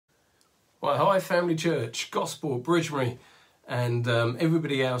Well, hi Family Church, Gosport, Bridgebury, and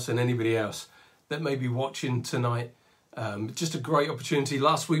everybody else and anybody else that may be watching tonight. Just a great opportunity.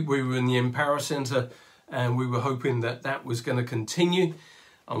 Last week we were in the Empower Centre and we were hoping that that was going to continue.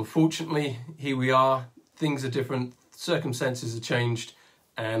 Unfortunately, here we are. Things are different, circumstances have changed,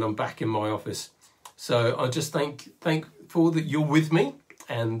 and I'm back in my office. So I just thankful that you're with me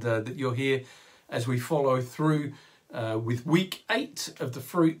and that you're here as we follow through with week 8 of the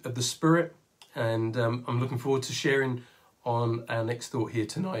fruit of the Spirit, and I'm looking forward to sharing on our next thought here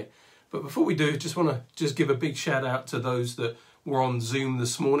tonight. But before we do, just want to give a big shout out to those that were on Zoom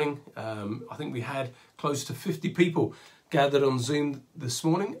this morning. I think we had close to 50 people gathered on Zoom this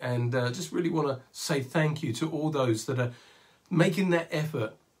morning, and just really want to say thank you to all those that are making that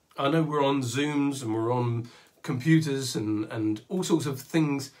effort. I know we're on Zooms and we're on computers and all sorts of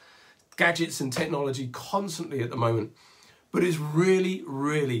things, gadgets and technology constantly at the moment, but it's really,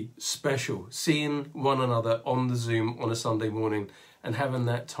 really special seeing one another on the Zoom on a Sunday morning and having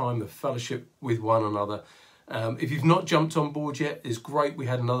that time of fellowship with one another. If you've not jumped on board yet, it's great. We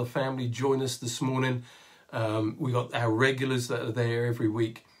had another family join us this morning. We got our regulars that are there every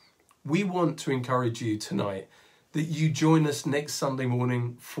week. We want to encourage you tonight that you join us next Sunday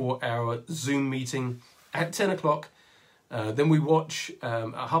morning for our Zoom meeting at 10 o'clock. Then we watch, at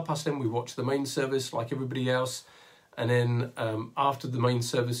 10:30, we watch the main service like everybody else. And then after the main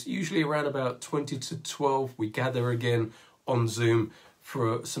service, usually around about 20 to 12, we gather again on Zoom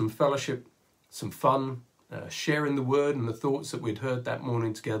for some fellowship, some fun, sharing the word and the thoughts that we'd heard that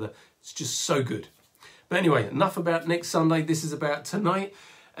morning together. It's just so good. But anyway, enough about next Sunday. This is about tonight.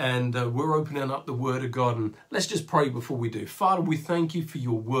 And we're opening up the Word of God. And let's just pray before we do. Father, we thank you for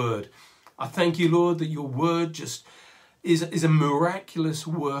your word. I thank you, Lord, that your word just is a miraculous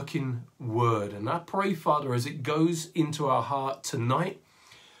working word. And I pray, Father, as it goes into our heart tonight,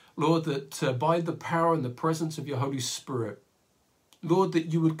 Lord, that by the power and the presence of your Holy Spirit, Lord,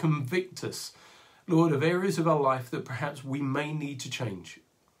 that you would convict us, Lord, of areas of our life that perhaps we may need to change.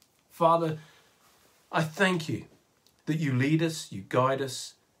 Father, I thank you that you lead us, you guide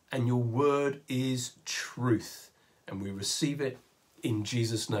us, and your word is truth. And we receive it in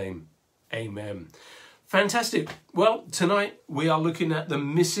Jesus' name. Amen. Fantastic. Well, tonight we are looking at the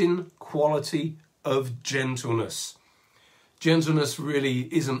missing quality of gentleness. Gentleness really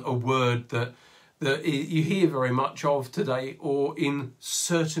isn't a word that you hear very much of today, or in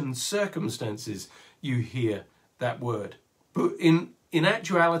certain circumstances you hear that word. But in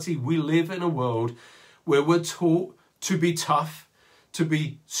actuality, we live in a world where we're taught to be tough, to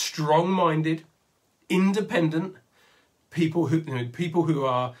be strong-minded, independent, people who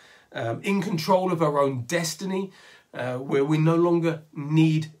are in control of our own destiny, where we no longer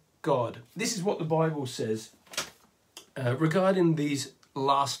need God. This is what the Bible says regarding these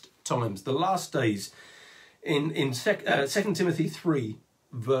last times, the last days. In 2 Timothy 3,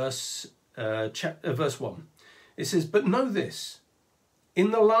 verse 1, it says, "But know this,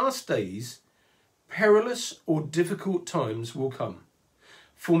 in the last days, perilous or difficult times will come.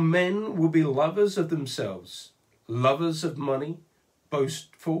 For men will be lovers of themselves, lovers of money,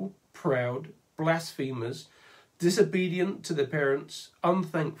 boastful, proud, blasphemers, disobedient to their parents,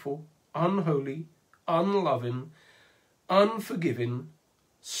 unthankful, unholy, unloving, unforgiving,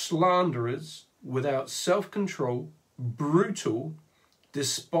 slanderers, without self-control, brutal,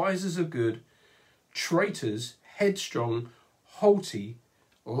 despisers of good, traitors, headstrong, haughty,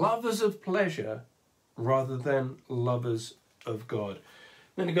 lovers of pleasure rather than lovers of God."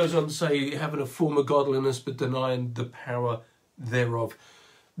 Then it goes on to say, having a form of godliness but denying the power thereof.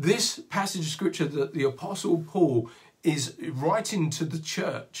 This passage of scripture that the Apostle Paul is writing to the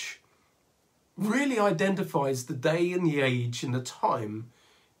church really identifies the day and the age and the time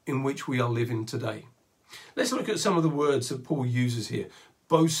in which we are living today. Let's look at some of the words that Paul uses here.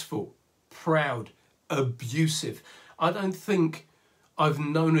 Boastful, proud, abusive. I don't think I've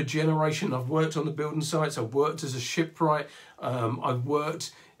known a generation. I've worked on the building sites. I've worked as a shipwright. I've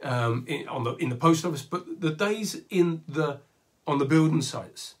worked in the post office. But the days on the building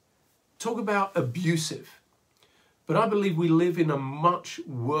sites, talk about abusive. But I believe we live in a much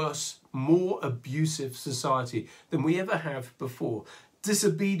worse, more abusive society than we ever have before.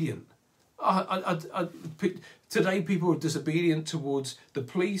 Disobedient. Today people are disobedient towards the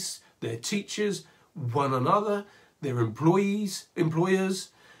police, their teachers, one another, their employers.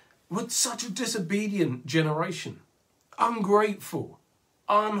 We're such a disobedient generation. Ungrateful,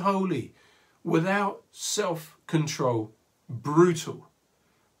 unholy, without self-control, brutal.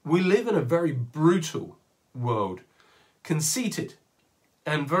 We live in a very brutal world, conceited,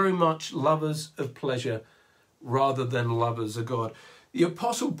 and very much lovers of pleasure rather than lovers of God. The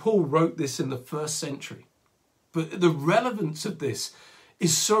Apostle Paul wrote this in the 1st century, but the relevance of this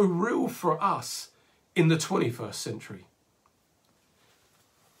is so real for us in the 21st century.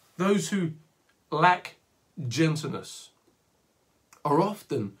 Those who lack gentleness are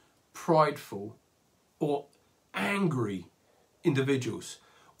often prideful or angry individuals,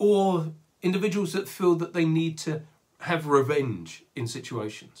 or individuals that feel that they need to have revenge in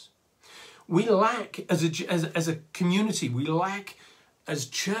situations. We lack, as a community, we lack as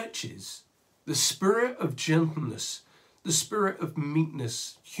churches the spirit of gentleness, the spirit of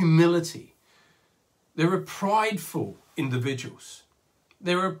meekness, humility. There are prideful individuals.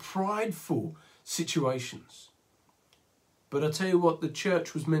 There are prideful situations. But I tell you what, the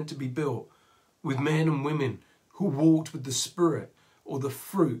church was meant to be built with men and women who walked with the spirit or the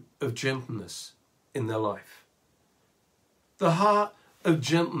fruit of gentleness in their life. The heart of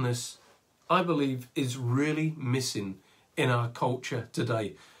gentleness, I believe, is really missing in our culture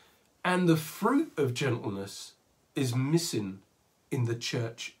today. And the fruit of gentleness is missing in the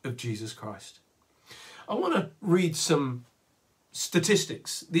Church of Jesus Christ. I want to read some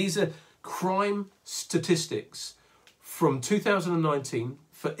statistics. These are crime statistics from 2019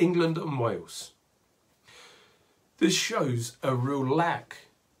 for England and Wales. This shows a real lack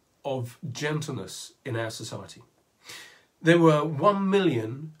of gentleness in our society. There were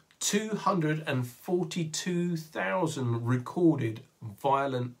 1,242,000 recorded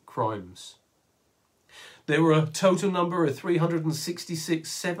violent crimes. There were a total number of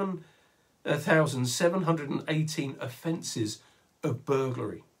 366,718 offences of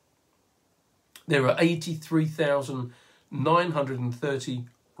burglary. There were 83,930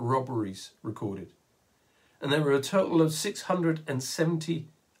 robberies recorded. And there were a total of 670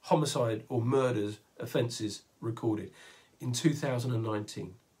 homicide or murders offences recorded in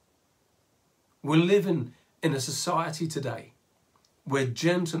 2019. We're living in a society today where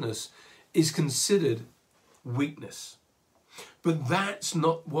gentleness is considered weakness. But that's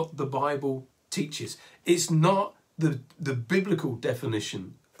not what the Bible teaches. It's not the biblical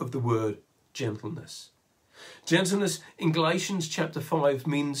definition of the word gentleness. Gentleness in Galatians chapter 5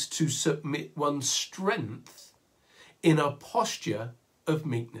 means to submit one's strength in a posture of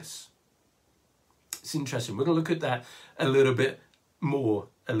meekness. It's interesting. We're going to look at that a little bit more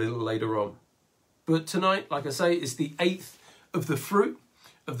a little later on. But tonight, like I say, is the 8th of the fruit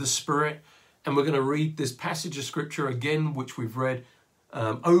of the Spirit. And we're going to read this passage of Scripture again, which we've read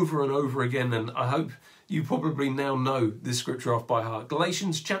over and over again. And I hope you probably now know this Scripture off by heart.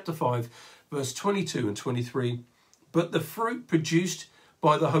 Galatians chapter 5, verse 22 and 23. But the fruit produced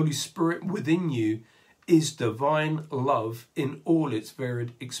by the Holy Spirit within you is divine love in all its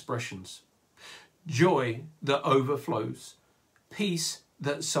varied expressions. Joy that overflows, peace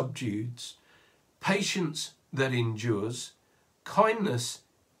that subdues, patience that endures, kindness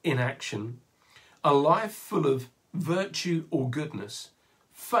in action, a life full of virtue or goodness,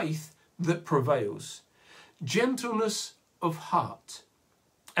 faith that prevails, gentleness of heart,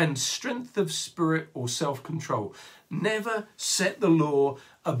 and strength of spirit or self-control. Never set the law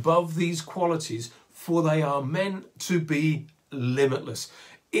above these qualities, for they are meant to be limitless.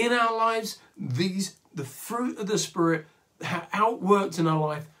 In our lives, the fruit of the Spirit outworked in our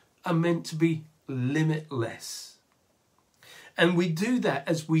life are meant to be limitless. And we do that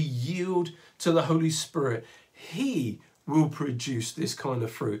as we yield to the Holy Spirit. He will produce this kind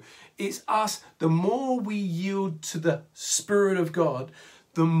of fruit. It's us, the more we yield to the Spirit of God,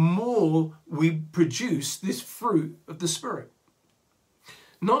 the more we produce this fruit of the Spirit.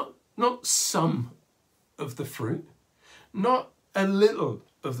 Not some of the fruit, not a little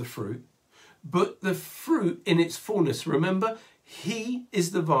of the fruit, but the fruit in its fullness. Remember, He is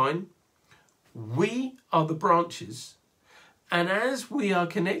the vine, we are the branches, and as we are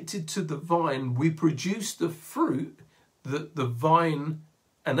connected to the vine, we produce the fruit that the vine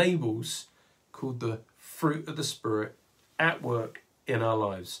enables, called the fruit of the Spirit, at work in our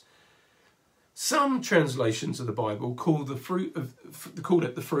lives. Some translations of the Bible call it the fruit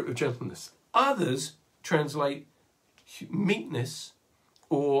of gentleness. Others translate meekness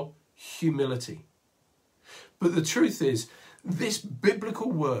or humility. But the truth is, this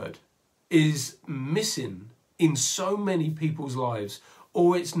biblical word is missing in so many people's lives,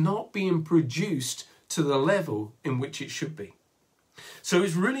 or it's not being produced to the level in which it should be. So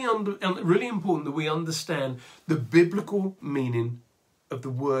it's really important that we understand the biblical meaning of the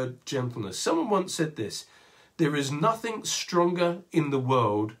word gentleness. Someone once said this: there is nothing stronger in the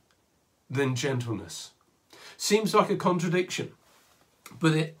world than gentleness. Seems like a contradiction,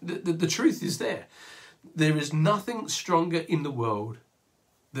 but the truth is there. There is nothing stronger in the world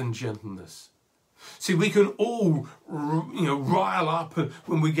than gentleness. See, we can all, rile up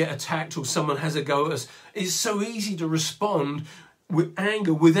when we get attacked or someone has a go at us. It's so easy to respond with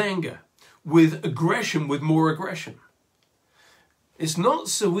anger, with aggression, with more aggression. It's not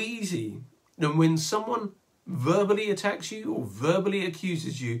so easy than when someone verbally attacks you or verbally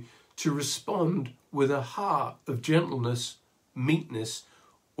accuses you to respond with a heart of gentleness, meekness,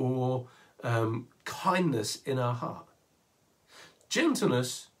 or kindness in our heart.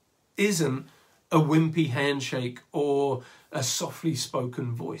 Gentleness isn't a wimpy handshake or a softly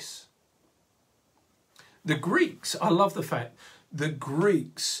spoken voice. The Greeks, I love the fact the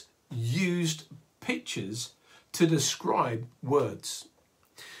Greeks used pictures to describe words.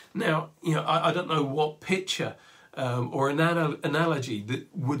 Now, I don't know what picture or analogy that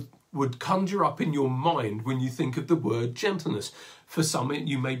would conjure up in your mind when you think of the word gentleness. For some,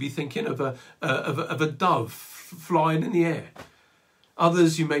 you may be thinking of a dove flying in the air.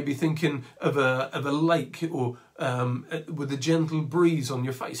 Others, you may be thinking of a lake or with a gentle breeze on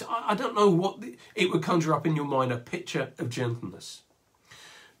your face. I don't know what it would conjure up in your mind, a picture of gentleness.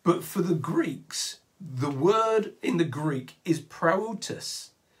 But for the Greeks, the word in the Greek is praotes,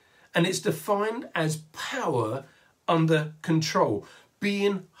 and it's defined as power under control,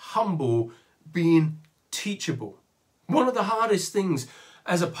 being humble, being teachable. One of the hardest things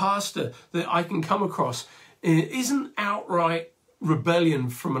as a pastor that I can come across isn't outright rebellion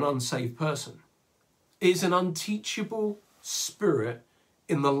from an unsaved person. It's an unteachable spirit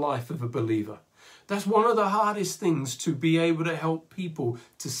in the life of a believer. That's one of the hardest things to be able to help people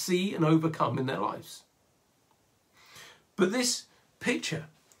to see and overcome in their lives. But this picture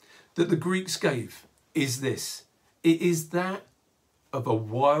that the Greeks gave is this. It is that of a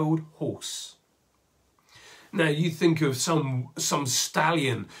wild horse. Now you think of some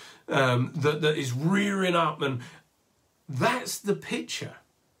stallion that is rearing up, and that's the picture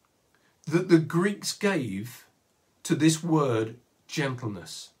that the Greeks gave to this word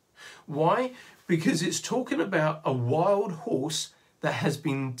gentleness. Why? Because it's talking about a wild horse that has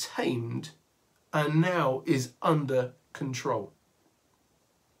been tamed and now is under control.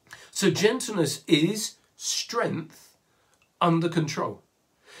 So gentleness is strength under control.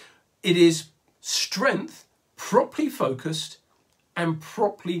 It is strength properly focused and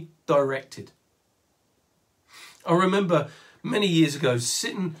properly directed. I remember many years ago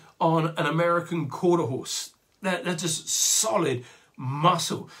sitting on an American quarter horse. They're just solid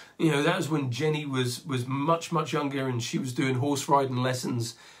muscle. That was when Jenny was much, much younger, and she was doing horse riding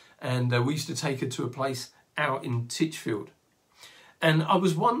lessons, and we used to take her to a place out in Titchfield. And I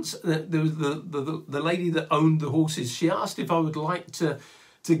was once, the lady that owned the horses, she asked if I would like to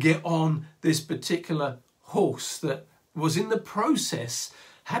get on this particular horse that was in the process,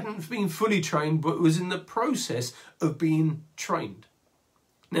 hadn't been fully trained, but was in the process of being trained.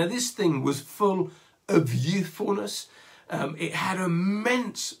 Now this thing was full of youthfulness. It had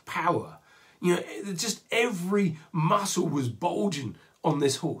immense power. Just every muscle was bulging on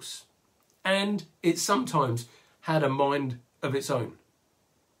this horse. And it sometimes had a mind of its own.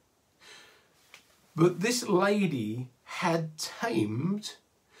 But this lady had tamed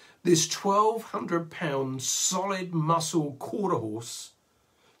this 1,200-pound solid muscle quarter horse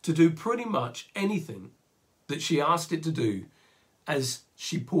to do pretty much anything that she asked it to do as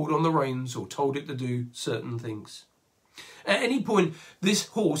she pulled on the reins or told it to do certain things. At any point, this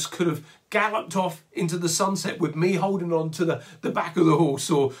horse could have galloped off into the sunset with me holding on to the back of the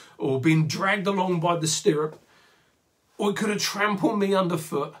horse, or been dragged along by the stirrup, or it could have trampled me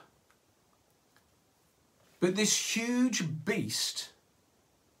underfoot. But this huge beast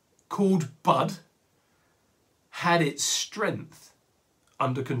called Bud had its strength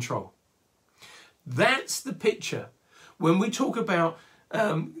under control. That's the picture. When we talk about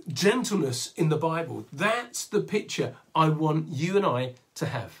gentleness in the Bible, that's the picture I want you and I to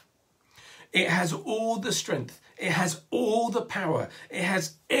have. It has all the strength. It has all the power. It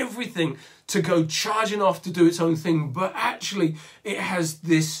has everything to go charging off to do its own thing. But actually, it has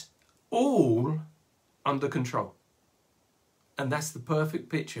this all under control. And that's the perfect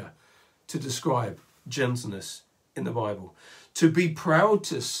picture to describe gentleness in the Bible. To be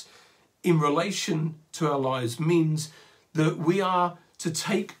praotes in relation to our lives means that we are to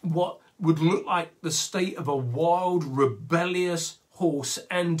take what would look like the state of a wild, rebellious horse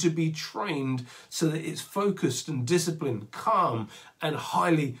and to be trained so that it's focused and disciplined, calm and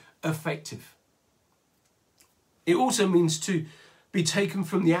highly effective. It also means to be taken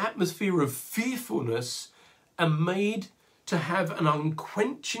from the atmosphere of fearfulness and made to have an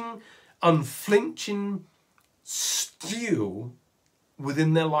unquenching, unflinching steel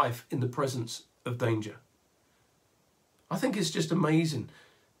within their life in the presence of danger. I think it's just amazing,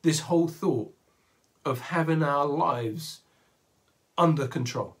 this whole thought of having our lives under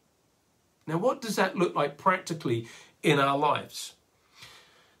control. Now, what does that look like practically in our lives?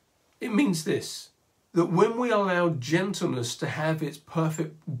 It means this, that when we allow gentleness to have its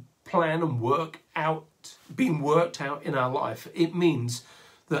perfect plan and being worked out in our life, it means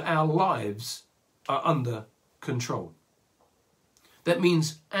that our lives are under control. That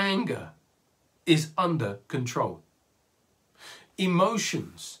means anger is under control.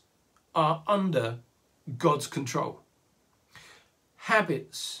 Emotions are under God's control.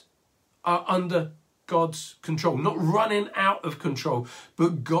 Habits are under God's control, not running out of control,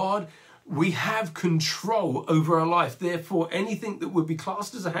 but God, we have control over our life. Therefore, anything that would be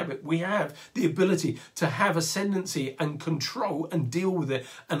classed as a habit, we have the ability to have ascendancy and control and deal with it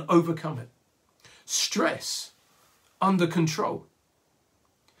and overcome it. Stress, under control.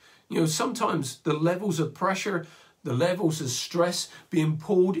 Sometimes the levels of pressure, the levels of stress being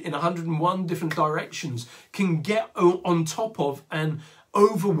pulled in 101 different directions can get on top of and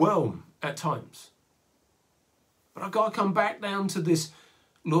overwhelm at times. But I've got to come back down to this,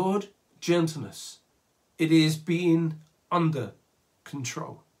 Lord, gentleness. It is being under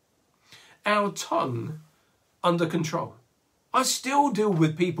control. Our tongue under control. I still deal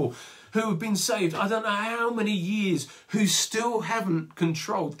with people who have been saved, I don't know how many years, who still haven't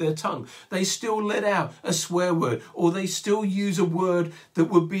controlled their tongue. They still let out a swear word, or they still use a word that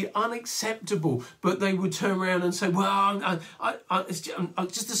would be unacceptable, but they would turn around and say, well, it's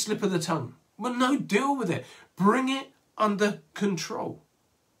just a slip of the tongue. Well, no, deal with it. Bring it under control.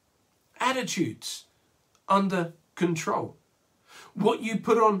 Attitudes under control. What you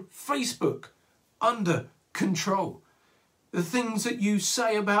put on Facebook, under control. The things that you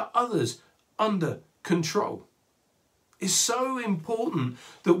say about others, under control. It's so important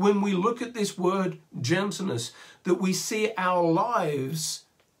that when we look at this word gentleness, that we see our lives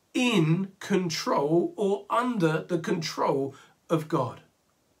in control or under the control of God.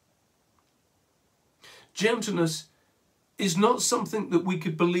 Gentleness is not something that we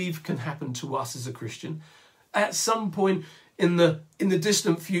could believe can happen to us as a Christian. At some point in the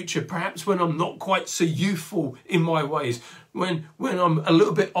distant future, perhaps when I'm not quite so youthful in my ways, when I'm a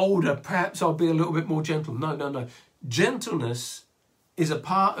little bit older, perhaps I'll be a little bit more gentle. No. Gentleness is a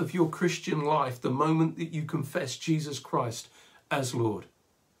part of your Christian life the moment that you confess Jesus Christ as Lord.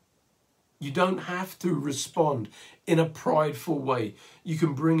 You don't have to respond in a prideful way. You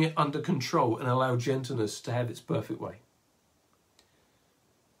can bring it under control and allow gentleness to have its perfect way.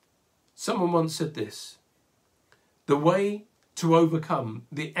 Someone once said this: the way to overcome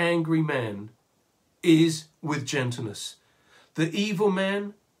the angry man is with gentleness, the evil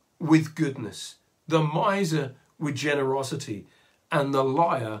man with goodness, the miser with generosity, and the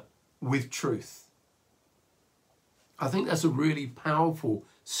liar with truth. I think that's a really powerful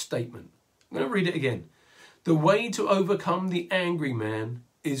statement. I'm going to read it again. The way to overcome the angry man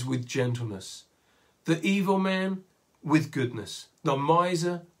is with gentleness, the evil man with goodness, the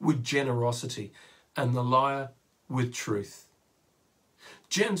miser with generosity, and the liar with truth.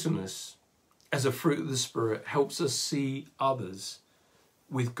 Gentleness, as a fruit of the Spirit, helps us see others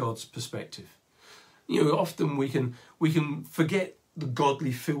with God's perspective. Often we can forget the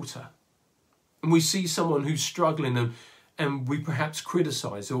godly filter, and we see someone who's struggling and we perhaps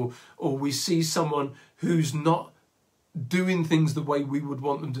criticize, or we see someone who's not doing things the way we would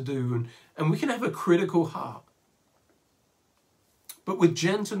want them to do, and we can have a critical heart. But with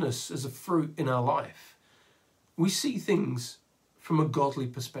gentleness as a fruit in our life, we see things from a godly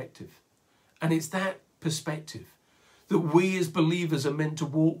perspective. And it's that perspective that we as believers are meant to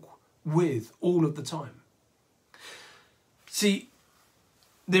walk with all of the time. See,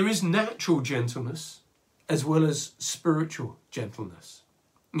 there is natural gentleness as well as spiritual gentleness.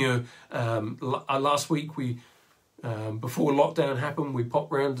 Last week, before lockdown happened, we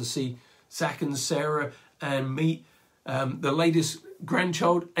popped round to see Zach and Sarah and meet the latest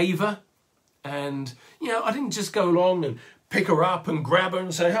grandchild, Ava. And, I didn't just go along and pick her up and grab her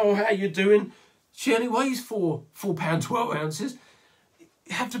and say, oh, how you doing? She only weighs 4 pounds, 12 ounces.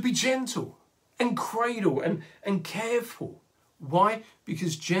 You have to be gentle and cradle and careful. Why?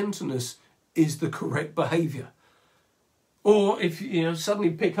 Because gentleness is the correct behaviour. Or if you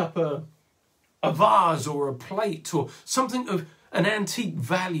suddenly pick up a vase or a plate or something of an antique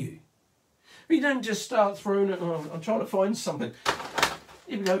value, you don't just start throwing it. I'm trying to find something.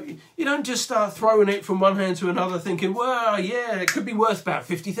 You don't just start throwing it from one hand to another thinking, well, yeah, it could be worth about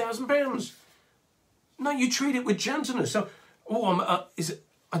 £50,000. No, you treat it with gentleness. So,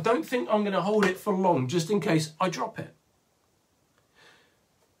 I don't think I'm going to hold it for long just in case I drop it.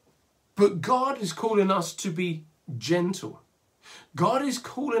 But God is calling us to be gentle. God is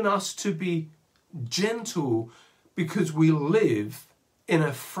calling us to be gentle because we live in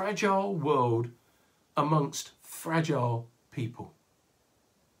a fragile world amongst fragile people.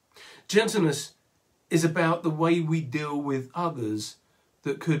 Gentleness is about the way we deal with others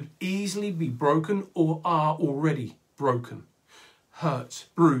that could easily be broken or are already broken, hurt,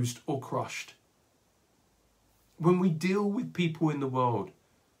 bruised, or crushed. When we deal with people in the world,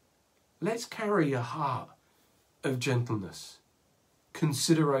 let's carry a heart of gentleness,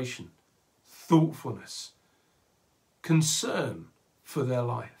 consideration, thoughtfulness, concern for their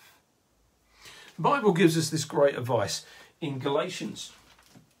life. The Bible gives us this great advice in Galatians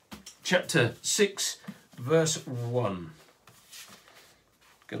chapter 6, verse 1.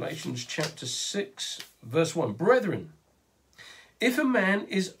 Galatians chapter 6, verse 1. Brethren, if a man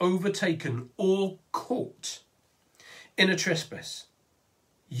is overtaken or caught in a trespass,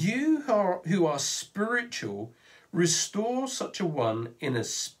 you who are spiritual, restore such a one in a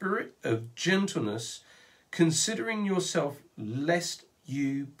spirit of gentleness, considering yourself, lest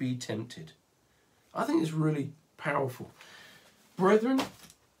you be tempted. I think it's really powerful. Brethren,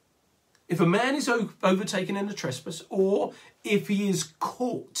 if a man is overtaken in a trespass, or if he is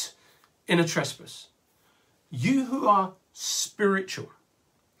caught in a trespass, you who are spiritual,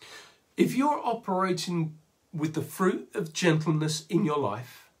 if you're operating with the fruit of gentleness in your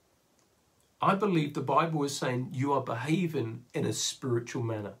life, I believe the Bible is saying you are behaving in a spiritual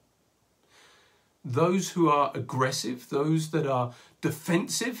manner. Those who are aggressive, those that are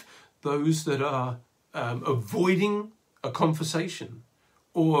defensive, those that are avoiding a conversation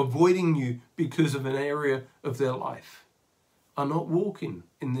or avoiding you because of an area of their life are not walking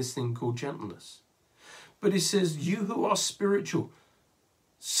in this thing called gentleness. But it says, you who are spiritual,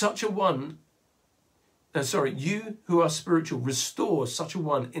 you who are spiritual, restore such a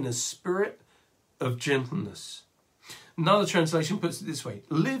one in a spirit of gentleness. Another translation puts it this way: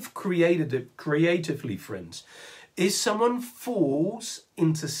 live creatively, friends. If someone falls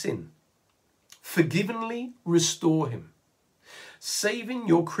into sin, forgivingly restore him, saving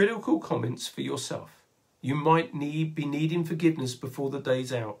your critical comments for yourself. You might be needing forgiveness before the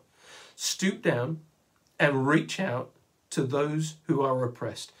day's out. Stoop down and reach out to those who are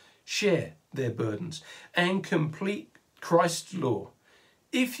oppressed. Share their burdens and complete Christ's law.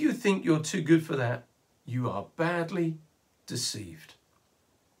 If you think you're too good for that, you are badly deceived.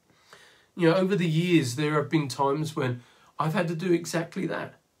 You know, over the years, there have been times when I've had to do exactly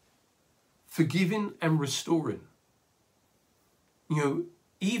that. Forgiving and restoring. You know,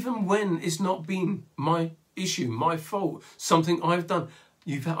 even when it's not been my issue, my fault, something I've done,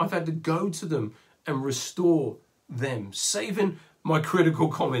 I've had to go to them and restore them, saving my critical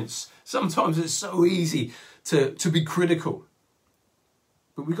comments. Sometimes it's so easy to be critical.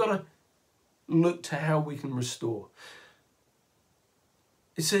 But we've got to look to how we can restore.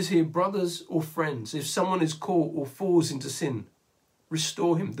 It says here, brothers or friends, if someone is caught or falls into sin,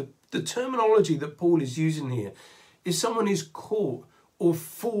 restore him. The terminology that Paul is using here is someone is caught or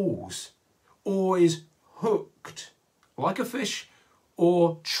falls or is hooked like a fish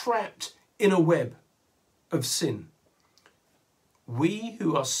or trapped in a web of sin. We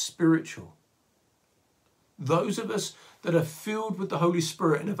who are spiritual, those of us that are filled with the Holy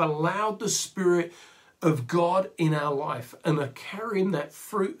Spirit and have allowed the Spirit of God in our life and are carrying that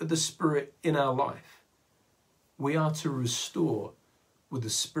fruit of the Spirit in our life, we are to restore with the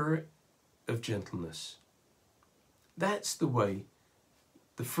spirit of gentleness. That's the way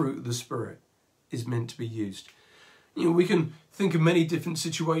the fruit of the Spirit is meant to be used. You know, we can think of many different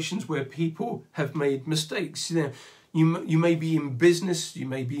situations where people have made mistakes. You know, you may be in business, you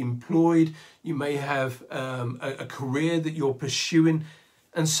may be employed, you may have a career that you're pursuing,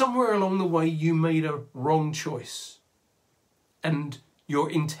 and somewhere along the way you made a wrong choice and your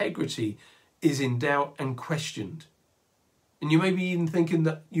integrity is in doubt and questioned. And you may be even thinking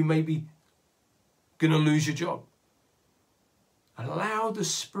that you may be going to lose your job. Allow the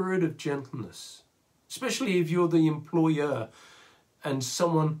spirit of gentleness, especially if you're the employer and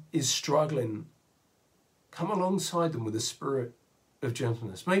someone is struggling. Come alongside them with a spirit of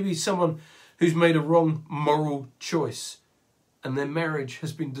gentleness. Maybe someone who's made a wrong moral choice and their marriage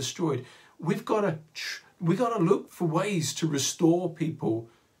has been destroyed. We've got to look for ways to restore people,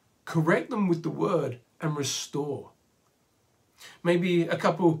 correct them with the word and restore. Maybe a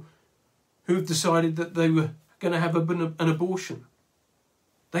couple who have decided that they were going to have an abortion.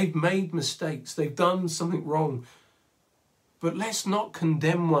 They've made mistakes. They've done something wrong. But let's not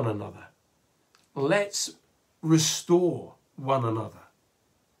condemn one another. Let's restore one another.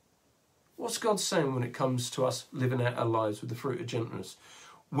 What's God saying when it comes to us living out our lives with the fruit of gentleness?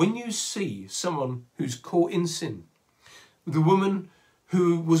 When you see someone who's caught in sin, the woman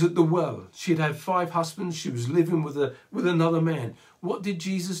who was at the well. She'd had 5 husbands. She was living with another man. What did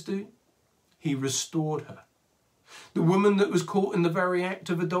Jesus do? He restored her. The woman that was caught in the very act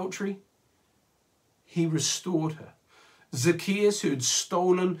of adultery, he restored her. Zacchaeus, who had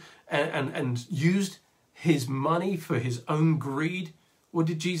stolen and used his money for his own greed, what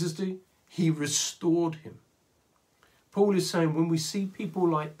did Jesus do? He restored him. Paul is saying when we see people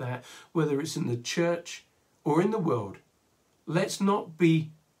like that, whether it's in the church or in the world, let's not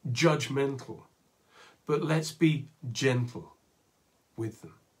be judgmental, but let's be gentle with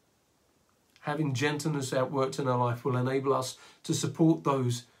them. Having gentleness outworked in our life will enable us to support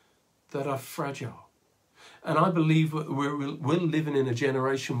those that are fragile. And I believe we're living in a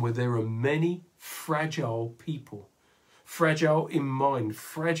generation where there are many fragile people. Fragile in mind,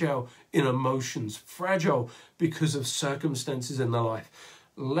 fragile in emotions, fragile because of circumstances in their life.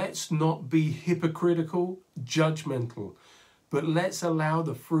 Let's not be hypocritical, judgmental, but let's allow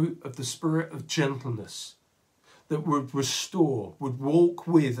the fruit of the spirit of gentleness that would restore, would walk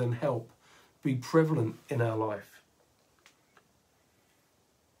with and help be prevalent in our life.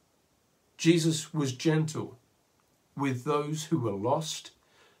 Jesus was gentle with those who were lost,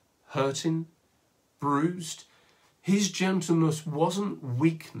 hurting, bruised. His gentleness wasn't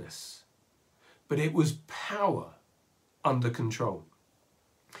weakness, but it was power under control.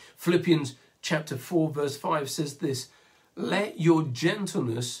 Philippians chapter 4 verse 5 says this, "Let your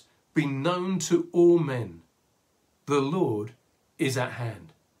gentleness be known to all men. The Lord is at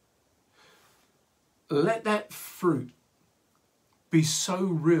hand." Let that fruit be so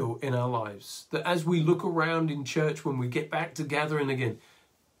real in our lives that as we look around in church, when we get back to gathering again,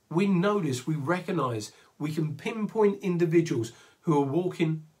 we notice, we recognize, we can pinpoint individuals who are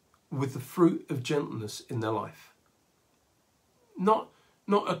walking with the fruit of gentleness in their life. Not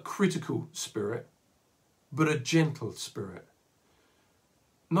a critical spirit, but a gentle spirit.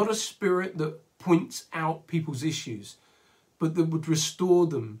 Not a spirit that points out people's issues, but that would restore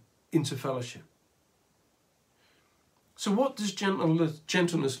them into fellowship. So what does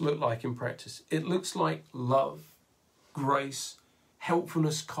gentleness look like in practice? It looks like love, grace,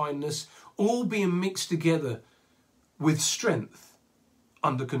 helpfulness, kindness, all being mixed together with strength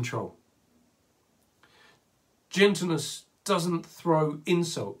under control. Gentleness doesn't throw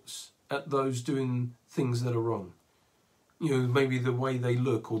insults at those doing things that are wrong. You know, maybe the way they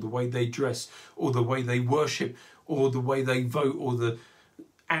look or the way they dress or the way they worship or the way they vote or the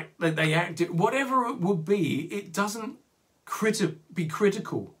act that they act, whatever it will be, it doesn't be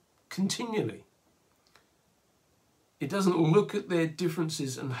critical continually. It doesn't look at their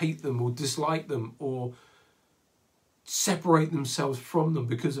differences and hate them or dislike them or separate themselves from them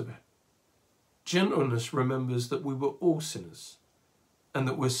because of it. Gentleness remembers that we were all sinners and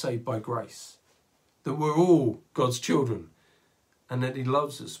that we're saved by grace, that we're all God's children and that he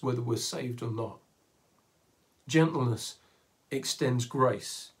loves us whether we're saved or not. Gentleness extends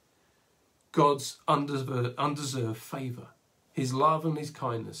grace, God's undeserved favour, his love and his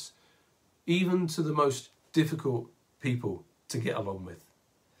kindness, even to the most difficult people to get along with.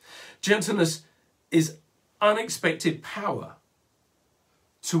 Gentleness is unexpected power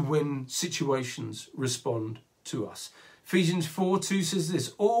to when situations respond to us. Ephesians 4:2 says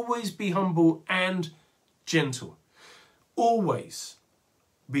this, "Always be humble and gentle." Always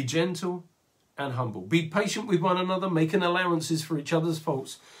be gentle and humble. Be patient with one another, making allowances for each other's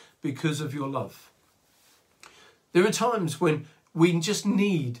faults because of your love. There are times when we just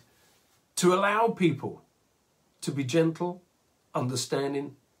need to allow people to be gentle,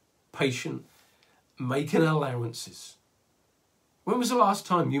 understanding, patient, making allowances. When was the last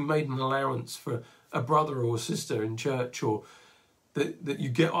time you made an allowance for a brother or sister in church, or that you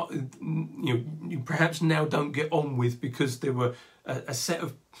get, you perhaps now don't get on with because there were a set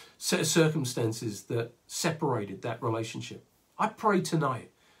of circumstances that separated that relationship? I pray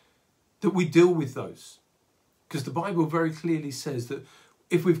tonight that we deal with those, because the Bible very clearly says that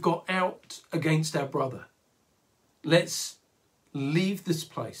if we've got out against our brother, let's leave this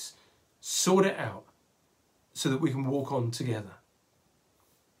place, sort it out, so that we can walk on together.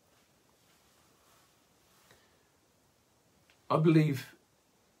 I believe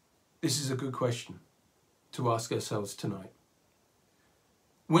this is a good question to ask ourselves tonight.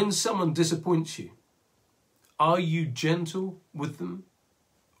 When someone disappoints you, are you gentle with them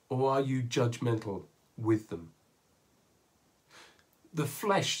or are you judgmental with them? The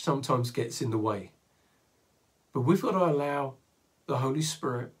flesh sometimes gets in the way, but we've got to allow the Holy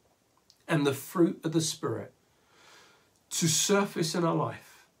Spirit and the fruit of the Spirit to surface in our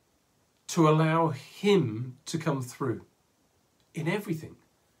life, to allow him to come through in everything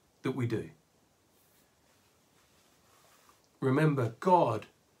that we do. remember, God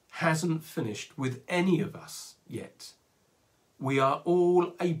hasn't finished with any of us yet. We are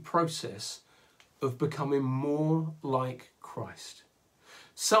all a process of becoming more like Christ.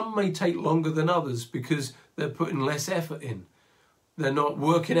 Some may take longer than others because they're putting less effort in. They're not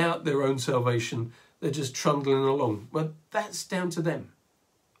working out their own salvation. They're just trundling along. Well, that's down to them.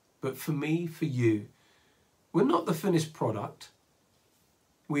 But for me, for you, we're not the finished product.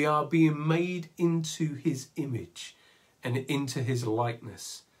 We are being made into his image and into his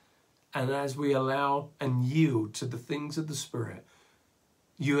likeness. And as we allow and yield to the things of the Spirit,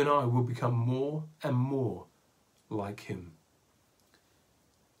 you and I will become more and more like him.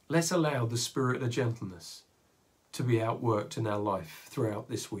 Let's allow the spirit of gentleness to be outworked in our life throughout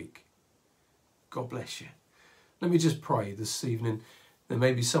this week. God bless you. Let me just pray this evening. There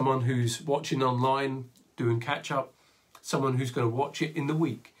may be someone who's watching online, doing catch up, someone who's going to watch it in the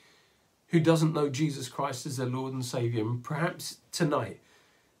week, who doesn't know Jesus Christ as their Lord and Saviour. And perhaps tonight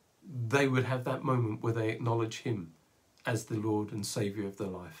they would have that moment where they acknowledge him as the Lord and Saviour of their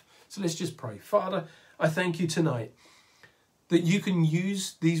life. So let's just pray. Father, I thank you tonight that you can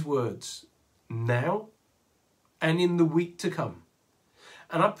use these words now and in the week to come.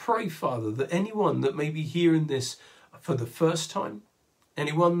 And I pray, Father, that anyone that may be hearing this for the first time,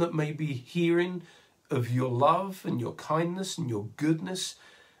 anyone that may be hearing of your love and your kindness and your goodness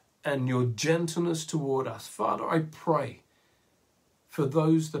and your gentleness toward us, Father, I pray for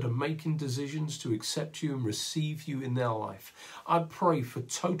those that are making decisions to accept you and receive you in their life. I pray for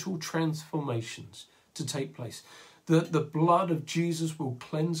total transformations to take place, that the blood of Jesus will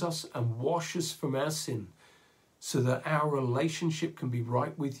cleanse us and wash us from our sin so that our relationship can be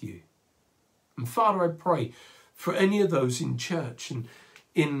right with you. And Father, I pray for any of those in church and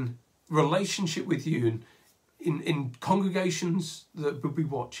in relationship with you and in congregations that will be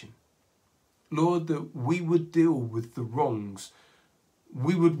watching, Lord, that we would deal with the wrongs.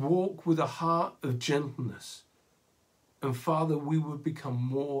 We would walk with a heart of gentleness. And Father, we would become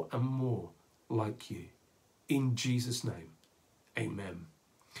more and more like you. In Jesus' name, amen.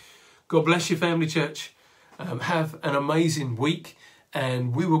 God bless you, family church. Have an amazing week,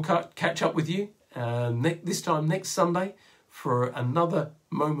 and we will catch up with you this time next Sunday for another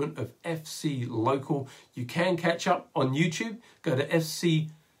moment of FC Local. You can catch up on YouTube. Go to FC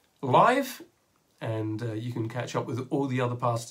Live, and you can catch up with all the other pastors.